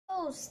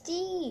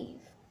Steve,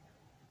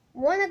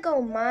 wanna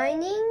go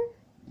mining?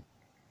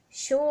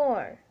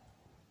 Sure.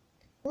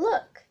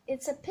 Look,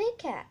 it's a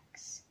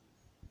pickaxe.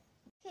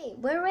 Okay,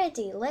 we're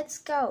ready. Let's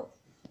go.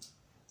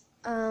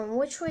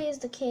 Which way is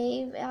the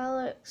cave,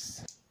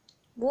 Alex?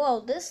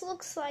 Whoa, this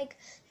looks like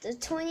the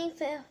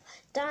 25th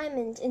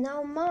diamond in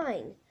our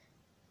mine.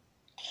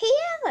 Hey,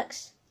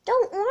 Alex,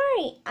 don't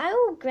worry. I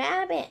will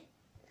grab it.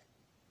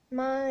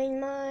 Mine,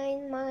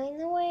 mine, mine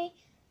away.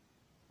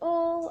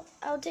 All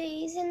our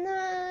days and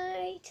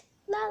night.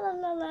 La la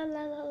la la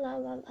la la la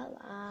la la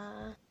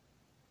la.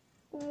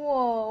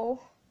 Whoa.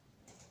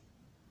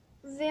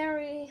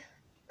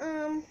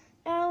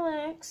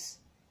 Alex,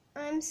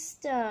 I'm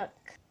stuck.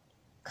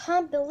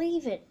 Can't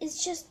believe it.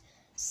 It's just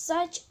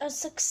such a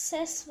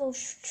successful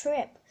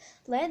trip.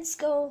 Let's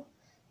go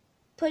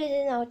put it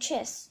in our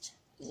chest.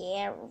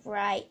 Yeah,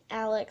 right,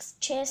 Alex.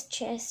 Chest,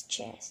 chest,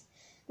 chest.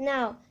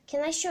 Now,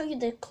 can I show you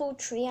the cool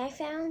tree I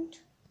found?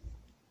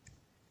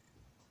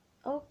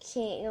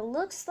 Okay, it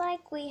looks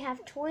like we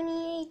have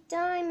 28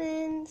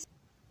 diamonds.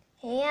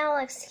 Hey,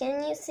 Alex,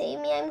 can you save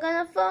me? I'm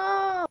gonna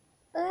fall.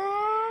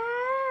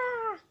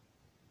 Ah!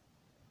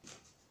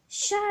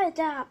 Shut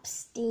up,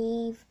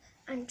 Steve.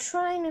 I'm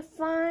trying to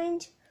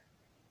find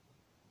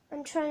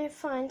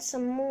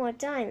some more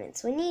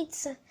diamonds. We need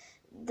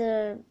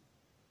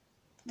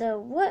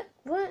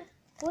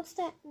what's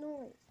that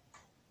noise?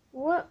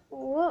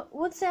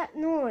 What's that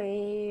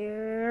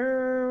noise?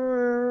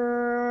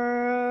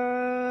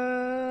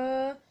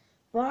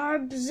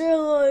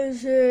 Barbzilla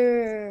is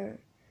here.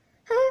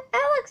 Huh?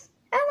 Alex,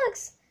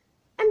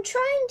 I'm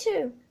trying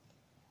to.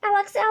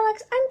 Alex,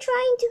 I'm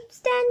trying to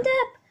stand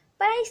up,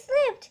 but I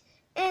slipped.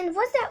 And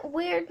what's that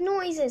weird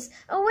noises?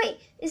 Oh wait,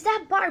 is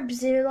that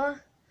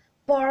Barbzilla?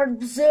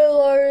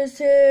 Barbzilla is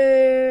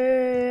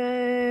here.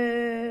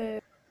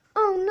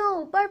 Oh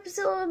no,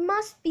 Barbzilla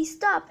must be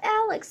stopped.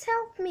 Alex,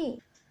 help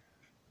me.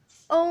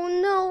 Oh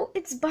no,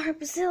 it's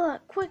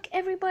Barbzilla. Quick,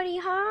 everybody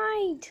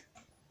hide.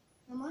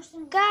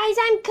 Guys,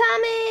 I'm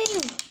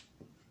coming.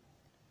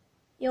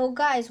 Yo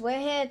guys, we're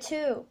here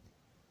too.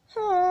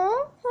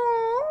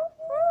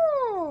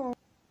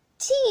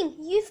 Team,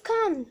 you've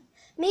come.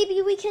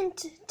 Maybe we can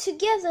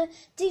together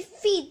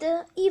defeat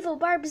the evil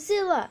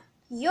Barbzilla.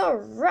 You're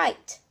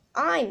right.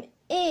 I'm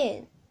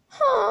in.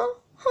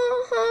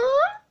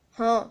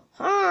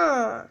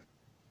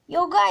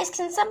 Yo guys,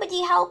 can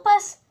somebody help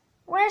us?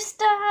 We're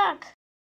stuck.